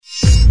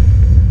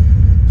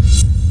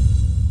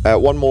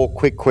One more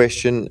quick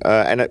question,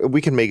 and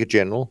we can make it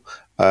general,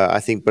 I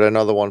think. But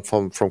another one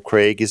from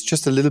Craig is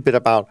just a little bit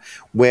about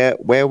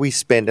where we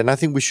spend, and I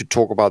think we should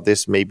talk about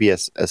this maybe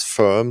as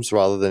firms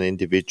rather than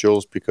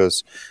individuals,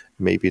 because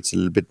maybe it's a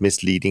little bit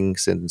misleading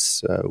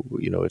since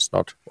it's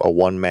not a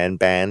one man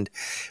band,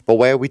 but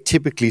where we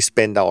typically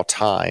spend our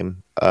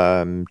time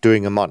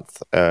during a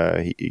month,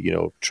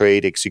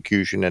 trade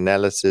execution,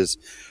 analysis,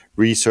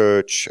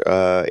 research,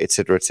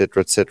 etc.,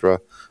 etc., etc.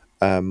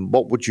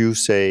 What would you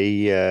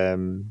say?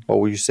 What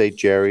would you say,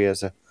 Jerry,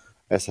 as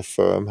a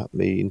firm,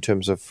 in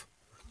terms of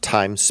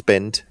time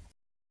spent?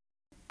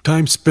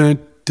 Time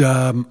spent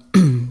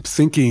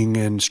thinking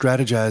and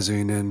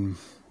strategizing and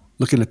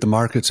looking at the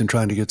markets and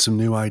trying to get some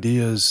new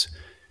ideas.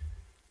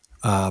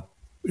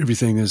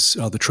 Everything is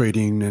the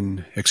trading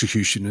and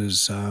execution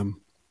is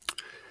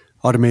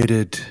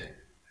automated.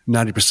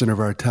 90% of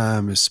our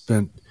time is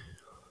spent.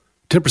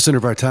 10%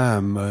 of our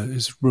time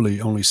is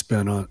really only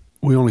spent on.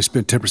 We only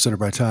spend 10%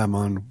 of our time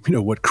on,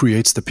 what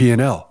creates the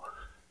P&L.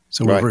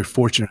 So we're very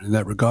fortunate in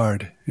that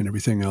regard, and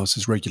everything else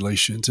is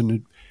regulations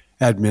and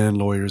admin,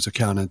 lawyers,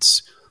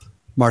 accountants,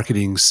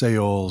 marketing,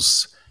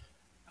 sales.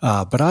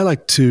 But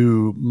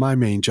my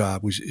main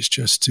job is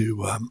just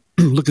to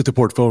look at the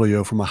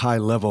portfolio from a high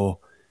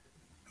level.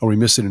 Are we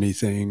missing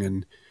anything?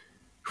 And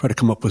try to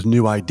come up with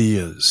new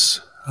ideas.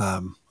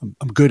 I'm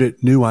good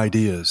at new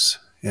ideas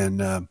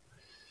and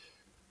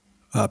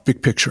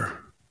big picture.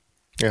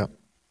 Yeah.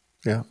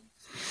 Yeah.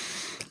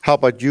 How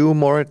about you,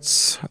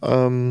 Moritz?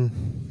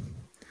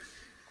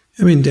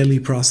 Daily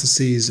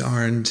processes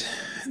aren't,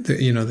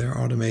 they're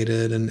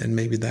automated, and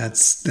maybe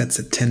that's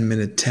a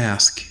 10-minute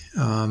task.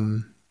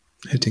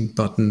 Hitting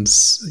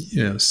buttons,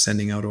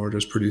 sending out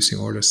orders, producing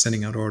orders,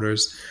 sending out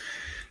orders.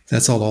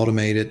 That's all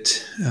automated.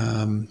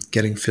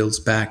 Getting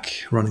fills back,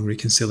 running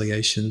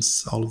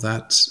reconciliations, all of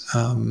that.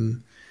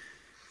 In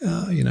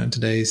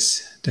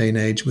today's day and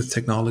age with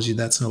technology,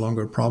 that's no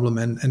longer a problem.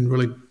 And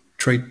really,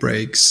 trade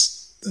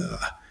breaks,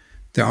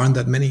 there aren't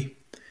that many.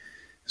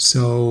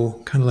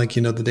 So kind of like,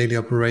 the daily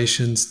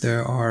operations,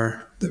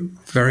 they're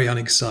very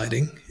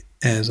unexciting,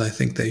 as I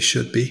think they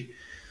should be,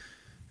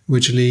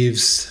 which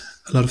leaves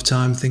a lot of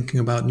time thinking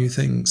about new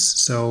things.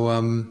 So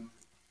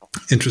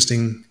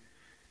interesting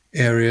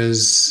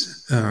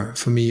areas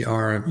for me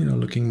are,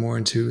 looking more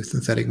into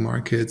synthetic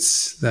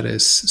markets, that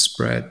is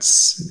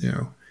spreads,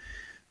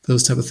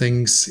 those type of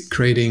things,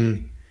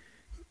 creating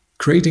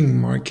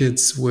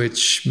markets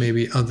which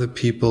maybe other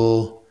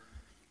people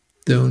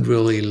don't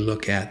really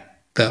look at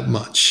that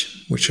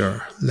much, which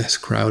are less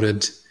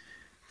crowded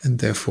and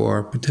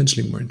therefore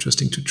potentially more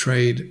interesting to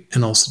trade,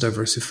 and also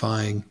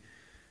diversifying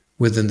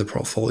within the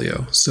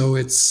portfolio. So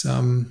it's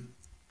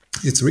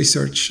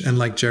research, and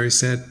like Jerry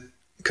said,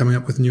 coming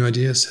up with new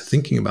ideas,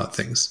 thinking about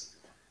things.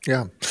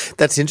 Yeah,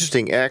 that's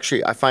interesting.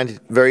 Actually, I find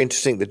it very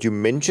interesting that you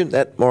mentioned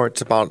that more.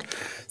 It's about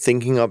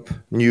thinking up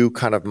new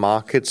kind of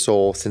markets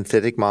or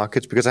synthetic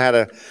markets, because I had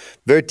a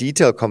very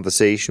detailed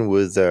conversation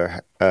with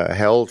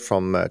Harold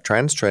from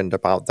TransTrend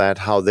about that,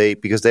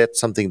 because that's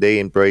something they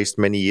embraced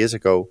many years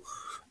ago,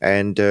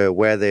 and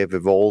where they've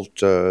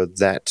evolved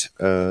that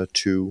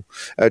to.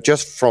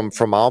 Just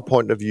from our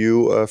point of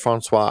view,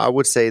 Francois, I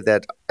would say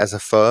that as a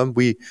firm,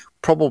 we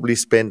probably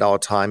spend our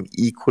time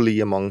equally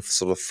among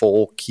sort of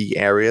four key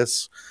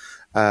areas,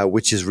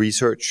 which is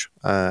research,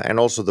 and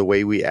also the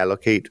way we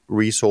allocate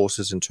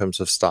resources in terms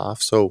of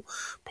staff. So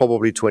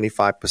probably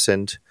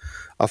 25%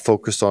 are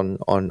focused on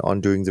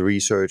doing the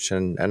research,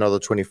 and another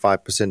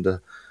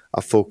 25%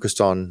 are focused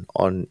on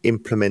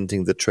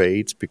implementing the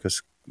trades,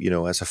 because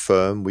as a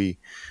firm we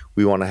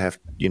want to have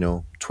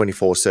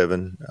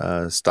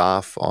 24/7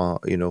 staff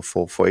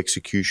for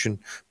execution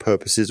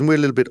purposes. And we're a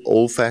little bit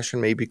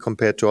old-fashioned maybe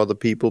compared to other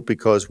people,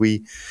 because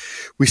we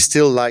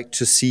still like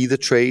to see the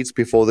trades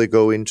before they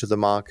go into the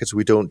markets.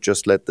 We don't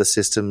just let the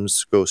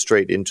systems go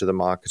straight into the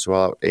markets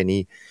without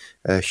any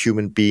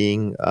human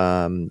being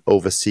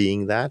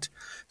overseeing that.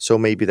 So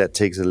maybe that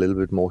takes a little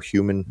bit more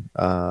human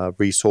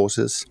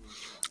resources.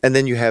 And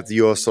then you have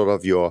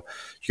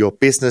your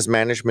business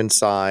management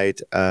side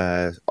 /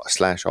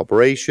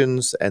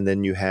 operations, and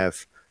then you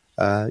have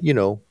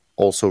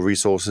also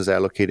resources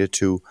allocated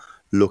to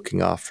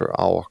looking after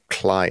our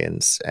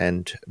clients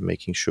and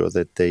making sure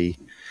that they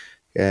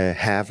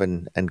have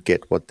and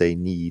get what they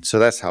need. So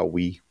that's how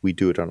we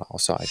do it on our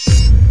side.